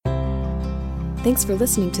Thanks for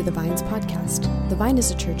listening to the Vines podcast. The Vine is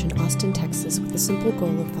a church in Austin, Texas, with the simple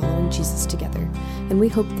goal of following Jesus together, and we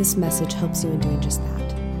hope this message helps you in doing just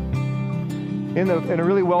that. In a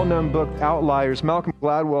really well-known book, Outliers, Malcolm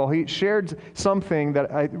Gladwell, he shared something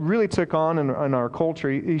that I really took on in our culture.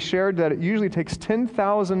 He shared that it usually takes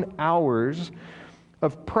 10,000 hours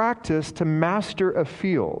of practice to master a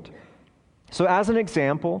field. So as an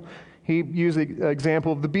example, he used the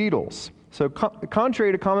example of the Beatles. So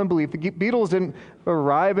contrary to common belief, the Beatles didn't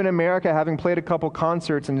arrive in America having played a couple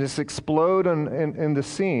concerts and just explode in the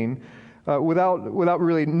scene without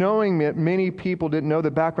really knowing it. Many people didn't know the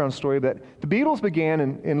background story, but the Beatles began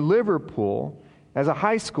in Liverpool as a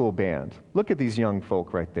high school band. Look at these young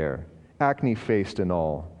folk right there, acne-faced and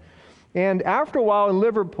all. And after a while in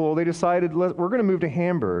Liverpool, they decided, we're going to move to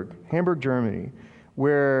Hamburg, Germany,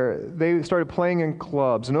 where they started playing in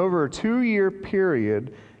clubs. And over a 2-year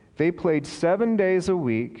period, they played 7 days a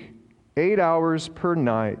week, 8 hours per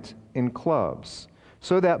night in clubs.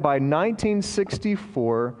 So that by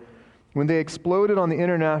 1964, when they exploded on the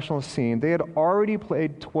international scene, they had already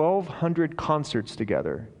played 1,200 concerts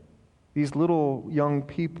together. These little young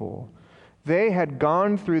people. They had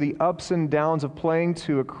gone through the ups and downs of playing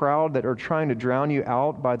to a crowd that are trying to drown you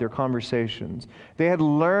out by their conversations. They had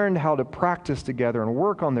learned how to practice together and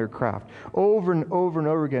work on their craft over and over and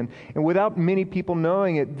over again. And without many people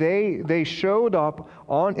knowing it, they showed up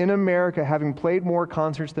in America having played more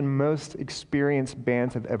concerts than most experienced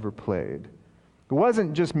bands have ever played. It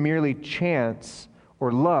wasn't just merely chance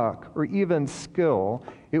or luck or even skill.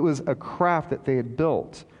 It was a craft that they had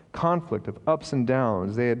built. Conflict of ups and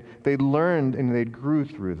downs. They learned and they grew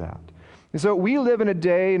through that. And so we live in a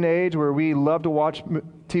day and age where we love to watch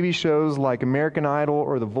TV shows like American Idol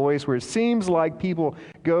or The Voice, where it seems like people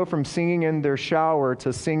go from singing in their shower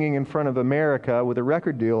to singing in front of America with a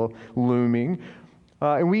record deal looming.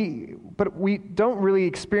 But we don't really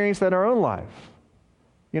experience that in our own life.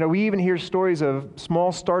 You know, we even hear stories of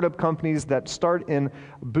small startup companies that start in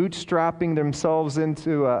bootstrapping themselves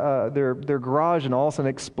into their garage and all of a sudden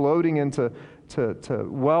exploding into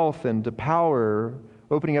wealth and to power,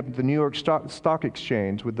 opening up the New York Stock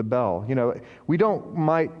Exchange with the bell. You know, we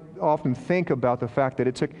might often think about the fact that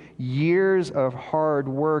it took years of hard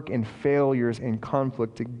work and failures and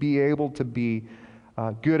conflict to be able to be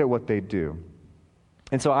good at what they do.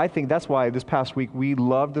 And so I think that's why this past week we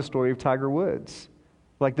loved the story of Tiger Woods.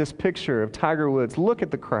 Like this picture of Tiger Woods. Look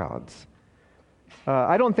at the crowds.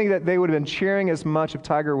 I don't think that they would have been cheering as much if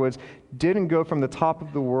Tiger Woods didn't go from the top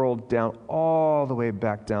of the world down all the way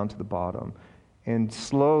back down to the bottom and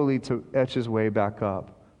slowly to etch his way back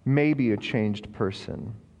up. Maybe a changed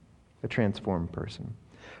person, a transformed person.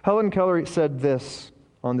 Helen Keller said this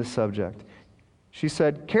on this subject. She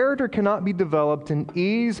said, "Character cannot be developed in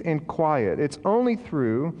ease and quiet. It's only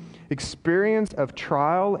through experience of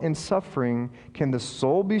trial and suffering can the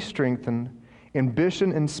soul be strengthened,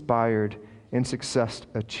 ambition inspired, and success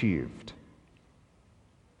achieved."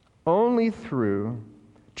 Only through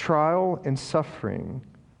trial and suffering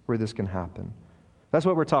where this can happen. That's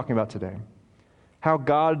what we're talking about today. How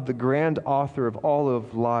God, the grand author of all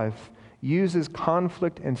of life, uses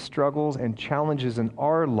conflict and struggles and challenges in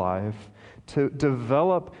our life to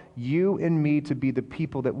develop you and me to be the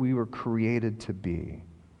people that we were created to be.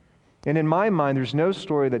 And in my mind, there's no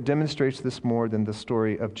story that demonstrates this more than the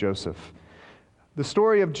story of Joseph. The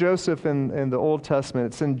story of Joseph in the Old Testament,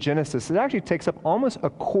 it's in Genesis. It actually takes up almost a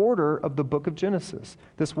quarter of the book of Genesis,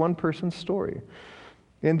 this one person's story.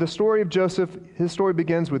 In the story of Joseph, his story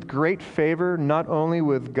begins with great favor, not only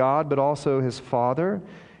with God, but also his father.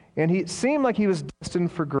 And it seemed like he was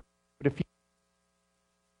destined for great. But if you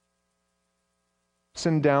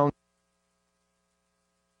and down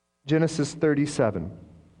Genesis 37.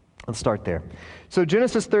 Let's start there. So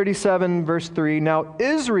Genesis 37, verse 3, "Now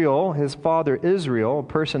Israel," his father Israel, a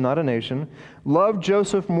person, not a nation, "loved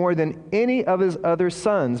Joseph more than any of his other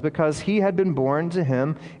sons because he had been born to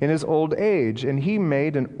him in his old age, and he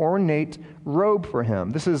made an ornate robe for him."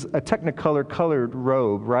 This is a Technicolor colored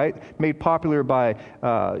robe, right? Made popular by,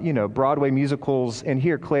 Broadway musicals, and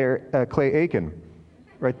here, Clay Aiken,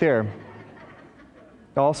 right there.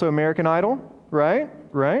 Also American Idol, right?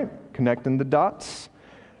 Connecting the dots.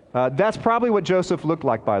 That's probably what Joseph looked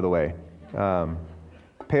like, by the way.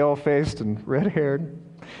 Pale-faced and red-haired.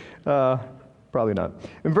 Probably not.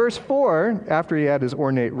 In verse 4, after he had his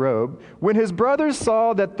ornate robe, "When his brothers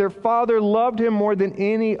saw that their father loved him more than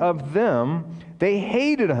any of them, they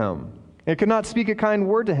hated him and could not speak a kind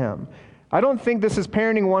word to him." I don't think this is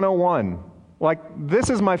parenting 101. Like, this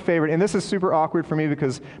is my favorite, and this is super awkward for me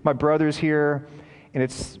because my brother's here, and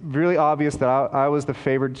it's really obvious that I was the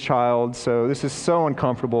favored child, so this is so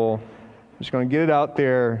uncomfortable. just going to get it out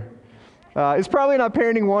there. It's probably not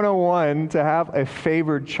parenting 101 to have a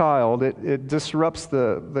favored child. It disrupts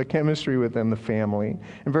the chemistry within the family.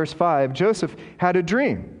 In verse 5, Joseph had a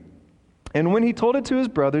dream. And when he told it to his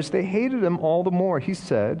brothers, they hated him all the more. He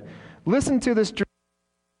said, "Listen to this dream.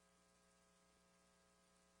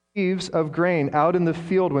 Sheaves of grain out in the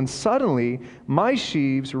field, when suddenly my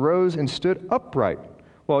sheaves rose and stood upright,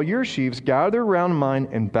 while your sheaves gathered around mine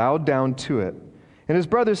and bowed down to it." And his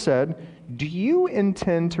brothers said, "Do you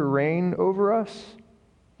intend to reign over us?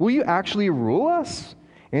 Will you actually rule us?"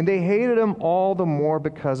 And they hated him all the more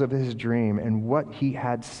because of his dream and what he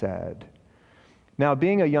had said. Now,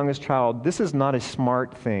 being a youngest child, this is not a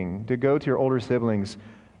smart thing to go to your older siblings.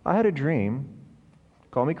 "I had a dream.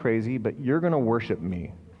 Call me crazy, but you're going to worship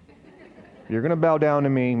me. You're going to bow down to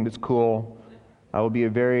me. It's cool. I will be a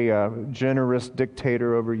very generous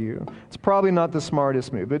dictator over you." It's probably not the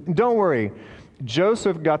smartest move, but don't worry.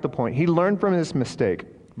 Joseph got the point. He learned from his mistake.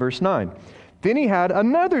 Verse 9. Then he had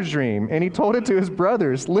another dream, and he told it to his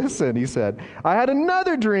brothers. "Listen," he said, "I had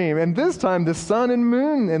another dream, and this time the sun and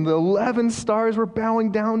moon and the 11 stars were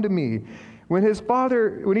bowing down to me." When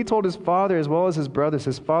he told his father as well as his brothers,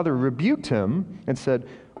 his father rebuked him and said,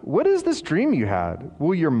 "What is this dream you had?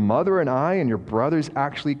 Will your mother and I and your brothers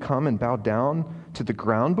actually come and bow down to the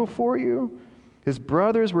ground before you?" His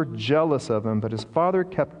brothers were jealous of him, but his father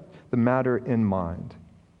kept the matter in mind.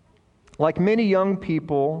 Like many young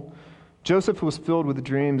people, Joseph was filled with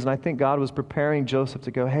dreams, and I think God was preparing Joseph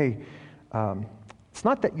to go, "Hey, it's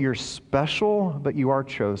not that you're special, but you are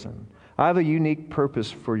chosen. I have a unique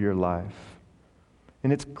purpose for your life."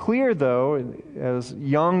 And it's clear, though, as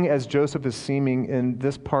young as Joseph is seeming in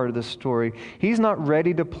this part of the story, he's not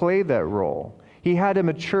ready to play that role. He had to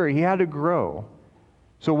mature. He had to grow.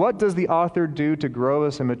 So what does the author do to grow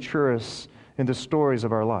us and mature us in the stories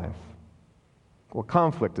of our life? Well,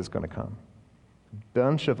 conflict is going to come. A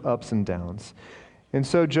bunch of ups and downs. And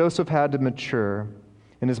so Joseph had to mature.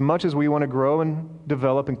 And as much as we want to grow and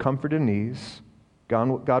develop in comfort and ease,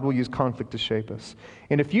 God will use conflict to shape us.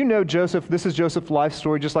 And if you know Joseph, this is Joseph's life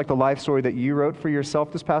story, just like the life story that you wrote for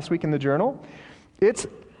yourself this past week in the journal. It's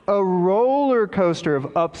a roller coaster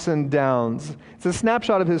of ups and downs. It's a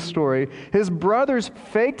snapshot of his story. His brothers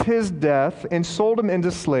faked his death and sold him into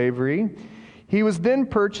slavery. He was then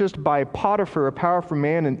purchased by Potiphar, a powerful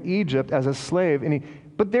man in Egypt, as a slave.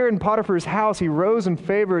 But there in Potiphar's house, he rose in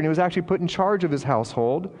favor and he was actually put in charge of his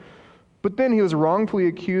household. But then he was wrongfully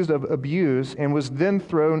accused of abuse and was then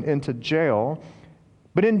thrown into jail.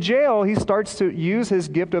 But in jail, he starts to use his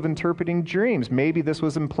gift of interpreting dreams. Maybe this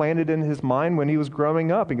was implanted in his mind when he was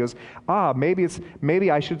growing up. He goes,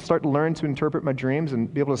 maybe I should start to learn to interpret my dreams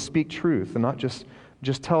and be able to speak truth and not just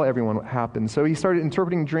tell everyone what happened. So he started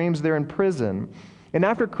interpreting dreams there in prison. And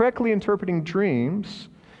after correctly interpreting dreams,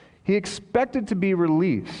 he expected to be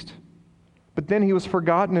released. But then he was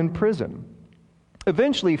forgotten in prison.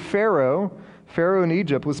 Eventually, Pharaoh in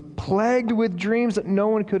Egypt was plagued with dreams that no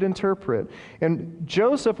one could interpret. And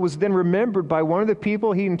Joseph was then remembered by one of the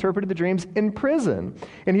people he interpreted the dreams in prison.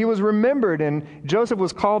 And he was remembered, and Joseph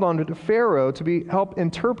was called on to Pharaoh to help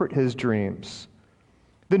interpret his dreams.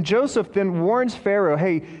 Then Joseph then warns Pharaoh,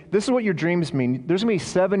 "Hey, this is what your dreams mean. There's going to be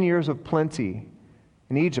 7 years of plenty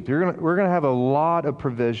in Egypt. We're going to have a lot of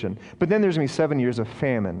provision. But then there's going to be 7 years of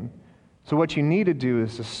famine. So what you need to do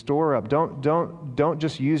is to store up. Don't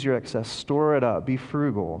just use your excess. Store it up. Be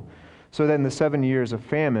frugal. So that in the 7 years of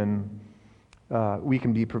famine, we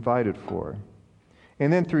can be provided for."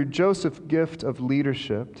 And then through Joseph's gift of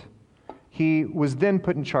leadership, he was then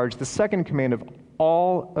put in charge, the second command of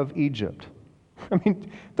all of Egypt. I mean,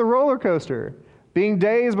 the roller coaster. Being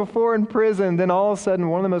days before in prison, then all of a sudden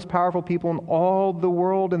one of the most powerful people in all the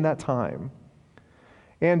world in that time.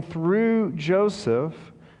 And through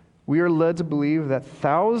Joseph, we are led to believe that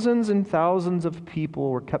thousands and thousands of people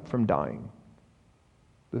were kept from dying.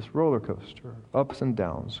 This roller coaster, ups and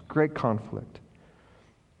downs, great conflict.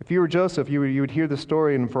 If you were Joseph, you would hear the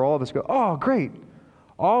story, and for all of us go, "Oh, great.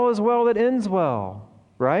 All is well that ends well,"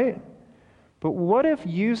 right? But what if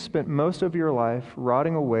you spent most of your life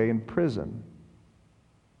rotting away in prison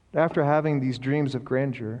after having these dreams of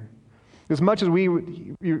grandeur? As much as we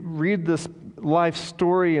read this life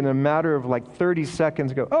story in a matter of like 30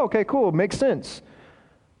 seconds and go, "Oh, okay, cool, makes sense."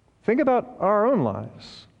 Think about our own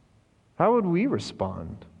lives. How would we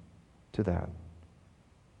respond to that?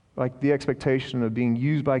 Like the expectation of being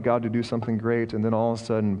used by God to do something great, and then all of a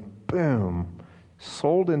sudden, boom,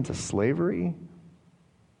 sold into slavery?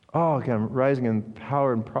 Oh, again, rising in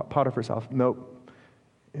power in Potiphar's house. Nope,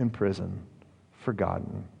 in prison,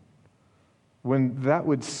 forgotten. When that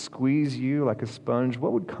would squeeze you like a sponge,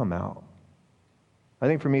 what would come out? I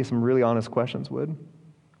think for me, some really honest questions would.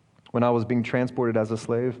 When I was being transported as a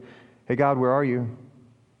slave, hey, God, where are you?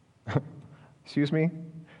 Excuse me? I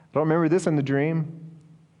don't remember this in the dream.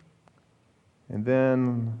 And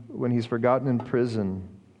then when he's forgotten in prison,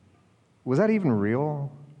 was that even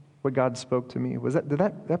real? What God spoke to me? Did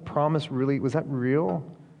that promise really, was that real?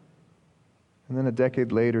 And then a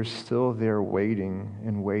decade later, still there waiting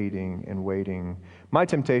and waiting and waiting. My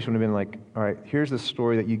temptation would have been like, all right, here's the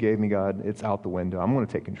story that you gave me, God. It's out the window. I'm going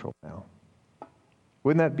to take control now.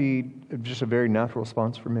 Wouldn't that be just a very natural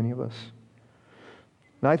response for many of us?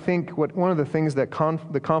 And I think one of the things that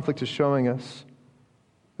the conflict is showing us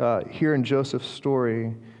here in Joseph's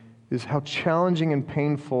story is how challenging and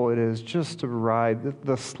painful it is just to ride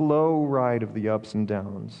the slow ride of the ups and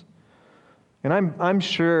downs. And I'm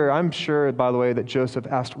sure, by the way, that Joseph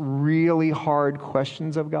asked really hard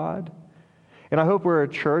questions of God. And I hope we're a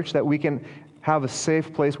church that we can have a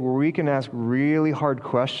safe place where we can ask really hard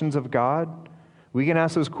questions of God. We can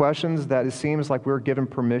ask those questions that it seems like we're given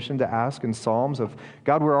permission to ask in Psalms of,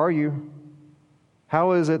 God, where are you?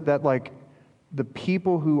 How is it that the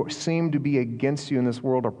people who seem to be against you in this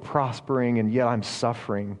world are prospering and yet I'm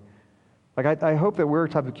suffering? I hope that we're a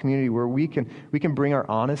type of community where we can bring our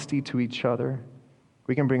honesty to each other.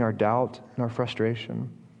 We can bring our doubt and our frustration.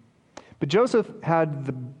 But Joseph had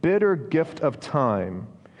the bitter gift of time.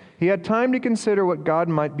 He had time to consider what God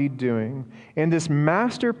might be doing. And this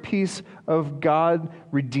masterpiece of God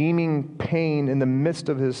redeeming pain in the midst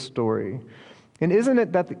of his story. And isn't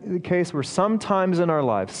it that the case where sometimes in our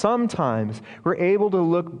lives, sometimes we're able to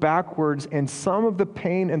look backwards and some of the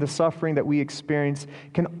pain and the suffering that we experience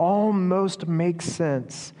can almost make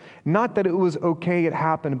sense. Not that it was okay, it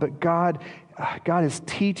happened, but God is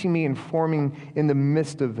teaching me and forming in the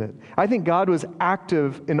midst of it. I think God was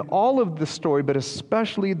active in all of the story, but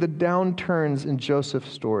especially the downturns in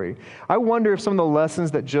Joseph's story. I wonder if some of the lessons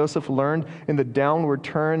that Joseph learned in the downward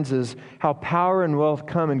turns is how power and wealth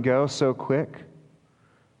come and go so quick.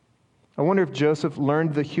 I wonder if Joseph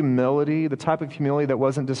learned the humility, the type of humility that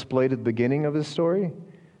wasn't displayed at the beginning of his story.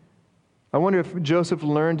 I wonder if Joseph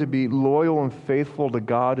learned to be loyal and faithful to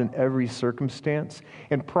God in every circumstance.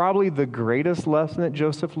 And probably the greatest lesson that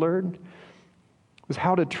Joseph learned was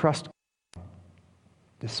how to trust God,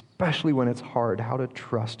 especially when it's hard, how to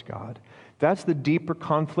trust God. That's the deeper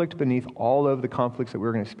conflict beneath all of the conflicts that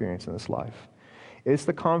we're going to experience in this life. It's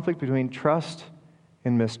the conflict between trust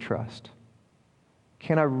and mistrust.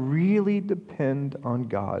 Can I really depend on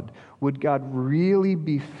God? Would God really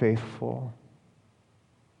be faithful?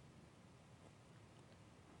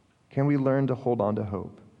 Can we learn to hold on to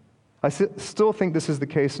hope? I still think this is the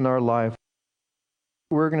case in our life.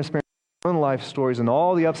 We're going to experience our own life stories and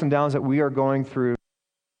all the ups and downs that we are going through.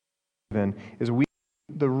 The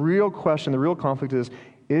real question, the real conflict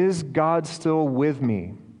is God still with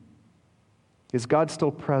me? Is God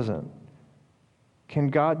still present?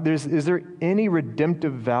 Is there any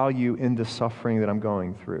redemptive value in the suffering that I'm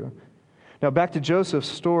going through? Now, back to Joseph's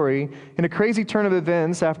story. In a crazy turn of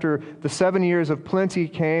events, after the 7 years of plenty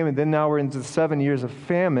came, and then now we're into the 7 years of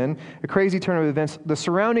famine, a crazy turn of events, the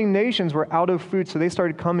surrounding nations were out of food, so they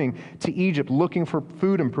started coming to Egypt looking for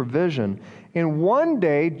food and provision. And one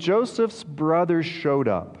day, Joseph's brothers showed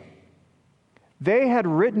up. They had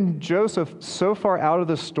written Joseph so far out of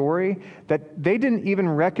the story that they didn't even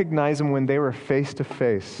recognize him when they were face to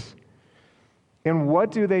face. And what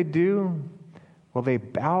do? Well, they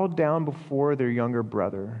bowed down before their younger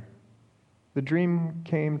brother. The dream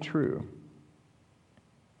came true.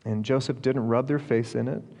 And Joseph didn't rub their face in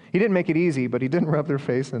it. He didn't make it easy, but he didn't rub their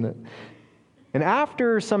face in it. And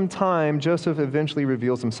after some time, Joseph eventually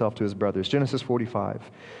reveals himself to his brothers. Genesis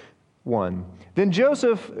 45:1. Then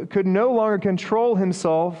Joseph could no longer control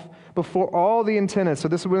himself before all the attendants. So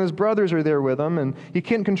this is when his brothers are there with him, and he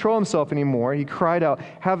can't control himself anymore. He cried out,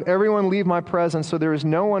 "Have everyone leave my presence." So there is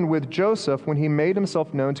no one with Joseph when he made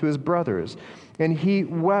himself known to his brothers. And he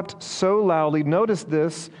wept so loudly. Notice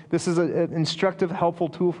this. This is an instructive, helpful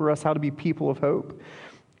tool for us how to be people of hope.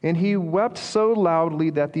 And he wept so loudly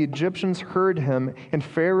that the Egyptians heard him, and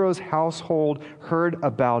Pharaoh's household heard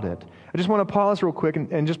about it. I just want to pause real quick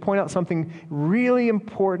and just point out something really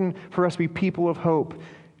important for us to be people of hope,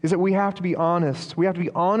 is that we have to be honest. We have to be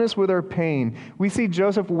honest with our pain. We see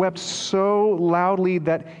Joseph wept so loudly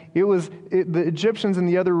that the Egyptians in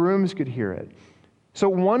the other rooms could hear it. So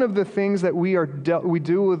one of the things that we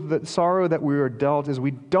do with the sorrow that we are dealt is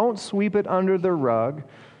we don't sweep it under the rug.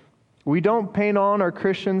 We don't paint on our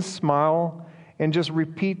Christian smile and just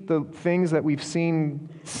repeat the things that we've seen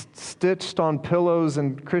stitched on pillows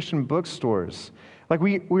in Christian bookstores. Like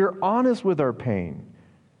we're honest with our pain.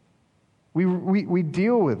 We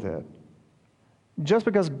deal with it. just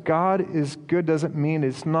because God is good doesn't mean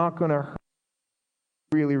it's not going to hurt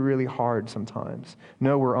really, really hard sometimes.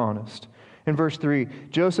 No, we're honest. In verse 3,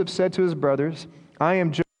 Joseph said to his brothers, I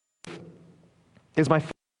am Joseph, is my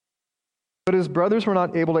father. But his brothers were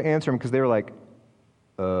not able to answer him because they were like,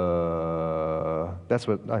 that's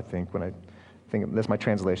what I think when I think, that's my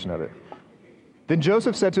translation of it. Then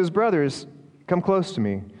Joseph said to his brothers, come close to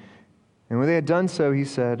me. And when they had done so, he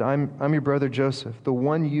said, I'm your brother Joseph, the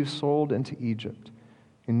one you sold into Egypt.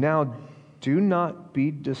 And now do not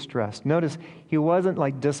be distressed. Notice, he wasn't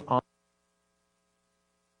like dishonest.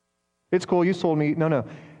 It's cool, you sold me. No.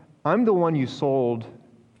 I'm the one you sold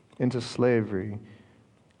into slavery.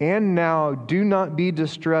 And now do not be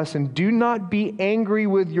distressed and do not be angry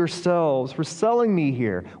with yourselves for selling me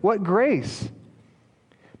here. What grace!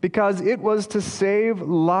 Because it was to save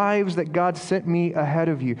lives that God sent me ahead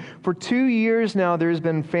of you. For 2 years now there's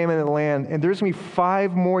been famine in the land, and there's going to be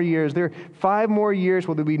 5 more years. There are 5 more years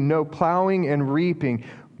where there'll be no plowing and reaping.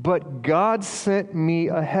 But God sent me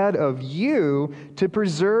ahead of you to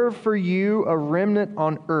preserve for you a remnant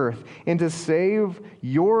on earth and to save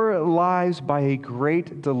your lives by a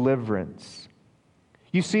great deliverance.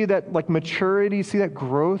 You see that like maturity, you see that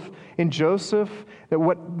growth in Joseph, that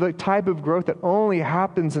what the type of growth that only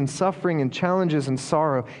happens in suffering and challenges and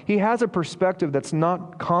sorrow. He has a perspective that's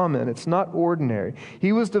not common, it's not ordinary.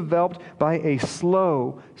 He was developed by a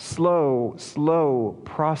slow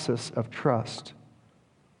process of trust.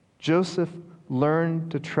 Joseph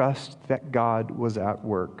learned to trust that God was at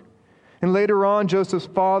work. And later on, Joseph's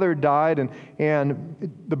father died,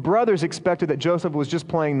 and the brothers expected that Joseph was just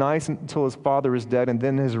playing nice until his father was dead, and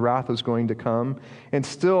then his wrath was going to come. And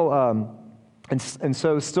still,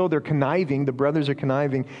 so still they're conniving. The brothers are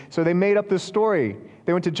conniving. So they made up this story.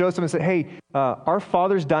 They went to Joseph and said, hey, our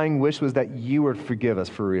father's dying wish was that you would forgive us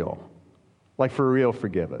for real. Like for real,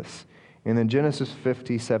 forgive us. And then Genesis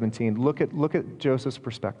 50:17, look at Joseph's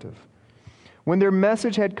perspective. When their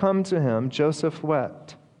message had come to him, Joseph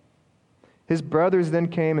wept. His brothers then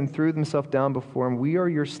came and threw themselves down before him. We are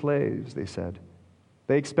your slaves, they said.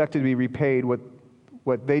 They expected to be repaid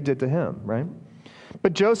what they did to him, right?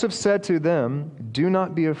 But Joseph said to them, do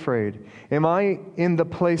not be afraid. Am I in the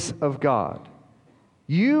place of God?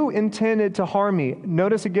 You intended to harm me.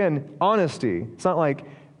 Notice again, honesty. It's not like,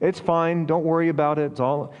 it's fine, don't worry about it. It's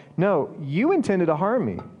all. No, you intended to harm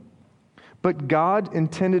me. But God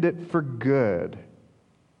intended it for good.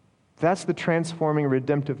 That's the transforming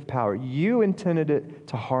redemptive power. You intended it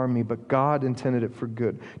to harm me, but God intended it for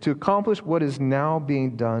good, to accomplish what is now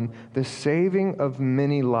being done, the saving of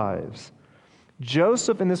many lives.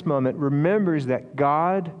 Joseph in this moment remembers that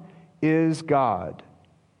God is God.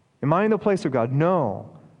 Am I in the place of God?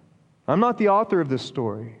 No. I'm not the author of this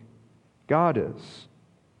story. God is.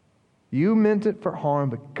 You meant it for harm,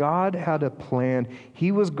 but God had a plan.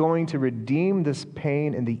 He was going to redeem this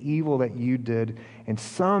pain and the evil that you did and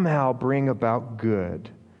somehow bring about good.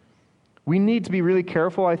 We need to be really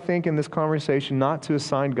careful, I think, in this conversation not to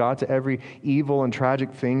assign God to every evil and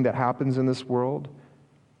tragic thing that happens in this world.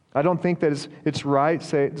 I don't think that it's right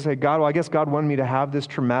to say, God, well, I guess God wanted me to have this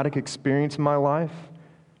traumatic experience in my life.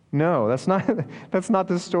 No, that's not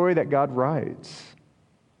the story that God writes.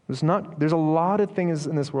 There's a lot of things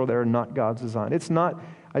in this world that are not God's design. It's not,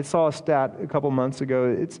 I saw a stat a couple months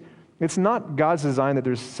ago, it's not God's design that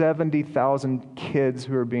there's 70,000 kids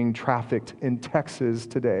who are being trafficked in Texas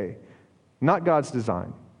today. Not God's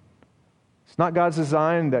design. It's not God's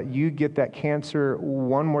design that you get that cancer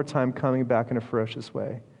one more time coming back in a ferocious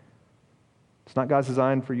way. It's not God's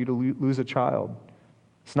design for you to lose a child.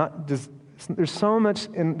 There's so much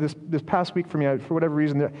in this past week for me, for whatever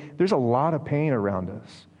reason, there's a lot of pain around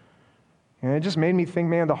us. And it just made me think,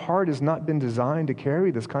 man, the heart has not been designed to carry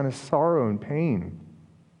this kind of sorrow and pain.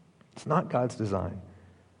 It's not God's design.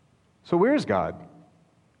 So where's God?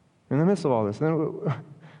 In the midst of all this, then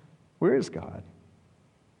where is God?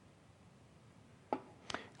 I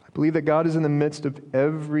believe that God is in the midst of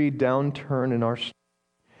every downturn in our story,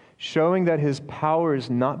 showing that His power is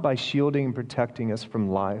not by shielding and protecting us from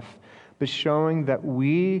life, but showing that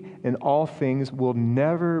we in all things will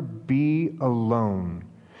never be alone.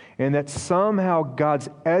 And that somehow God's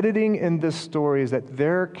editing in this story is that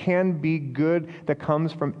there can be good that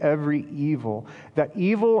comes from every evil. That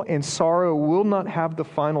evil and sorrow will not have the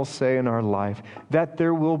final say in our life. That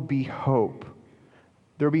there will be hope.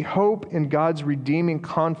 There will be hope in God's redeeming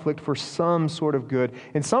conflict for some sort of good.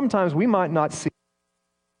 And sometimes we might not see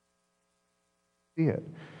it.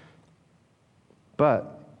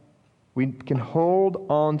 But we can hold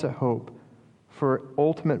on to hope for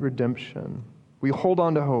ultimate redemption. We hold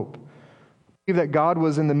on to hope. I believe that God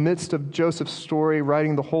was in the midst of Joseph's story,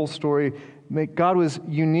 writing the whole story, God was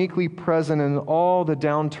uniquely present in all the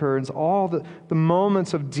downturns, all the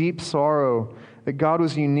moments of deep sorrow, that God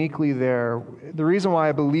was uniquely there. The reason why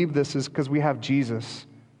I believe this is because we have Jesus.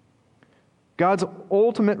 God's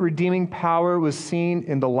ultimate redeeming power was seen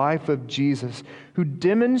in the life of Jesus, who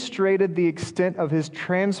demonstrated the extent of his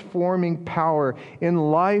transforming power in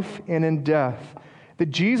life and in death. That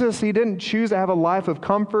Jesus, he didn't choose to have a life of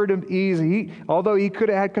comfort and ease. Although he could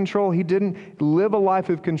have had control, he didn't live a life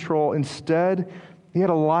of control. Instead, he had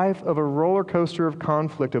a life of a roller coaster of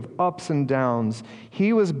conflict, of ups and downs.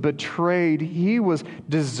 He was betrayed. He was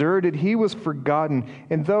deserted. He was forgotten.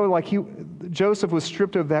 And though Joseph was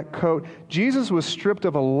stripped of that coat, Jesus was stripped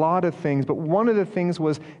of a lot of things. But one of the things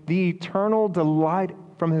was the eternal delight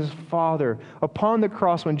from his Father. Upon the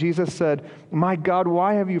cross, when Jesus said, "My God,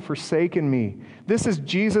 why have you forsaken me?" This is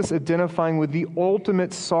Jesus identifying with the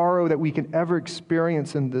ultimate sorrow that we can ever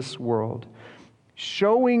experience in this world,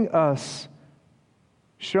 showing us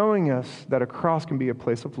that a cross can be a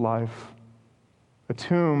place of life. A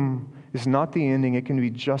tomb is not the ending, it can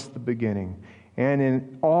be just the beginning. And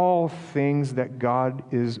in all things that God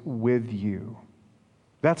is with you.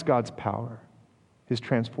 That's God's power, his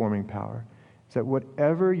transforming power. Is that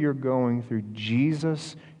whatever you're going through,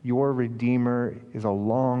 Jesus, your Redeemer, is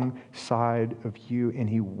alongside of you, and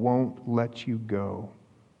he won't let you go.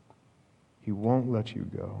 He won't let you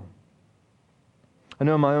go. I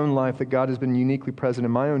know in my own life that God has been uniquely present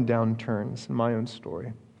in my own downturns, in my own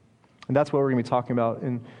story. And that's what we're going to be talking about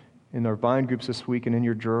in our Vine groups this week and in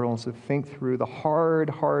your journals, to think through the hard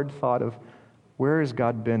thought of where has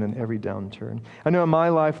God been in every downturn. I know in my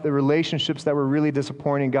life, the relationships that were really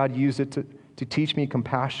disappointing, God used it to teach me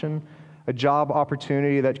compassion, a job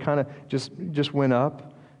opportunity that kind of just went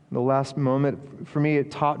up in the last moment. For me,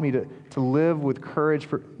 it taught me to live with courage,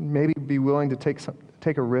 for maybe be willing to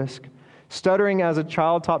take a risk. Stuttering as a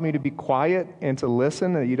child taught me to be quiet and to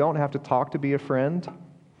listen, that you don't have to talk to be a friend.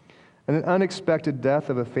 And an unexpected death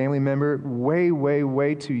of a family member,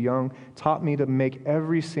 way too young, taught me to make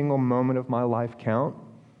every single moment of my life count.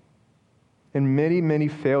 And many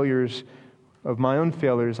failures of my own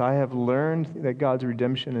failures, I have learned that God's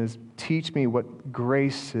redemption is teach me what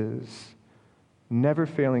grace is. Never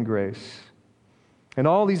failing grace. And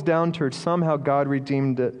all these downturns, somehow God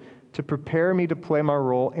redeemed it to prepare me to play my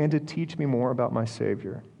role and to teach me more about my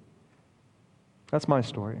Savior. That's my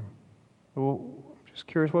story. Well, I'm just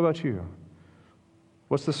curious, what about you?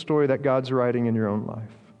 What's the story that God's writing in your own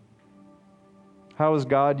life? How is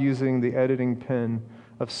God using the editing pen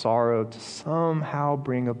of sorrow to somehow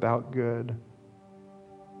bring about good?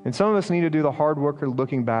 And some of us need to do the hard work of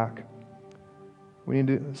looking back. We need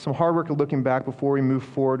to do some hard work of looking back before we move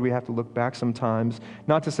forward. We have to look back sometimes.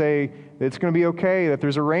 Not to say that it's going to be okay, that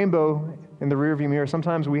there's a rainbow in the rearview mirror.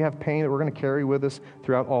 Sometimes we have pain that we're going to carry with us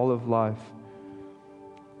throughout all of life.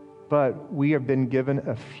 But we have been given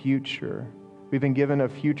a future. We've been given a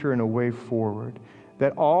future and a way forward.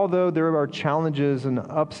 That although there are challenges and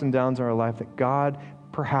ups and downs in our life, that God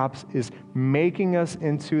perhaps is making us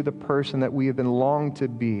into the person that we have been longed to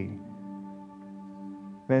be.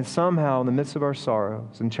 And somehow, in the midst of our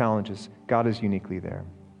sorrows and challenges, God is uniquely there.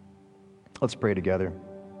 Let's pray together.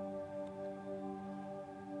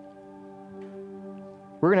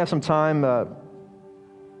 We're going to have some time,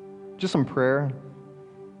 just some prayer.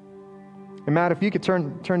 And Matt, if you could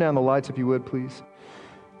turn down the lights, if you would, please.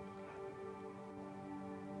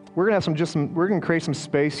 We're going to create some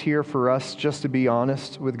space here for us just to be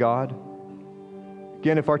honest with God.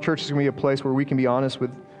 Again, if our church is going to be a place where we can be honest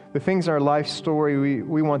with the things in our life story,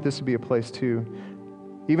 we want this to be a place too.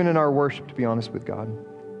 Even in our worship, to be honest with God.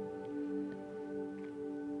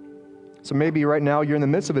 So maybe right now you're in the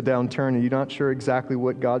midst of a downturn and you're not sure exactly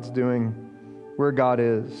what God's doing, where God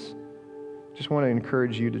is. Just want to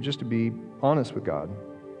encourage you to be honest with God.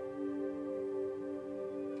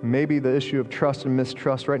 Maybe the issue of trust and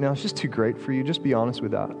mistrust right now is just too great for you. Just be honest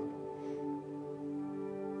with that.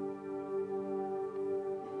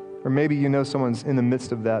 Or maybe you know someone's in the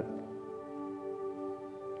midst of that.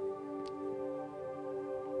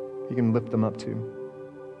 You can lift them up too.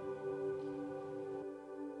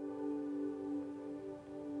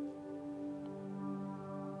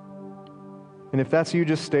 And if that's you,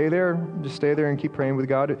 just stay there and keep praying with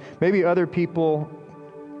God. Maybe other people,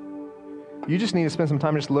 you just need to spend some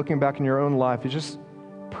time just looking back in your own life. You just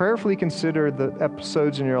prayerfully consider the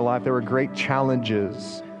episodes in your life that were great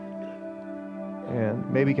challenges. And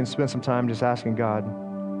maybe you can spend some time just asking God,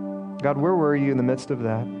 where were you in the midst of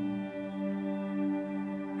that?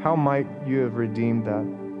 How might you have redeemed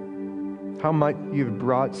that? How might you have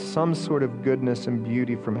brought some sort of goodness and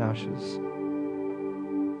beauty from ashes?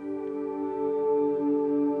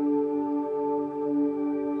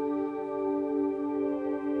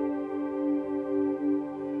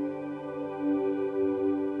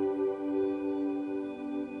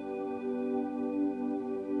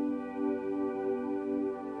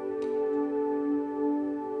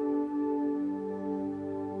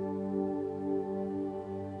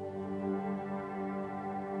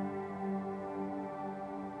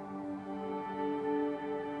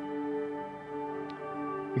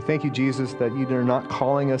 We thank you, Jesus, that you are not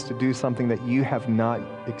calling us to do something that you have not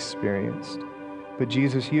experienced. But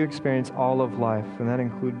Jesus, you experienced all of life, and that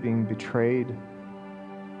includes being betrayed,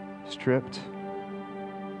 stripped,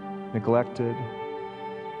 neglected,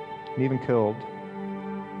 and even killed.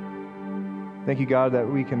 Thank you, God,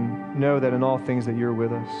 that we can know that in all things that you're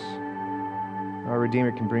with us. Our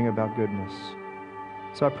Redeemer can bring about goodness.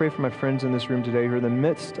 So I pray for my friends in this room today who are in the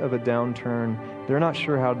midst of a downturn. They're not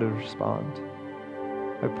sure how to respond.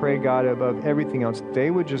 I pray, God, above everything else,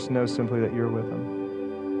 they would just know simply that you're with them.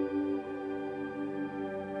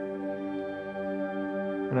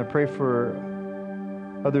 And I pray for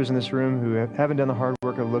others in this room who haven't done the hard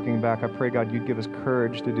work of looking back. I pray, God, you'd give us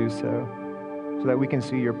courage to do so that we can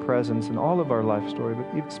see your presence in all of our life story, but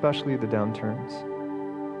especially the downturns.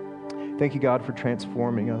 Thank you, God, for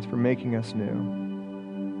transforming us, for making us new.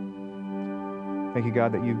 Thank you,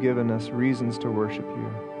 God, that you've given us reasons to worship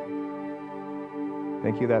you.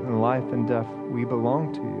 Thank you that in life and death we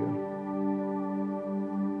belong to you.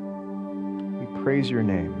 We praise your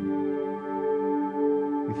name.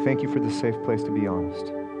 We thank you for this safe place to be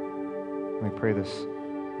honest. We pray this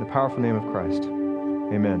in the powerful name of Christ.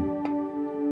 Amen.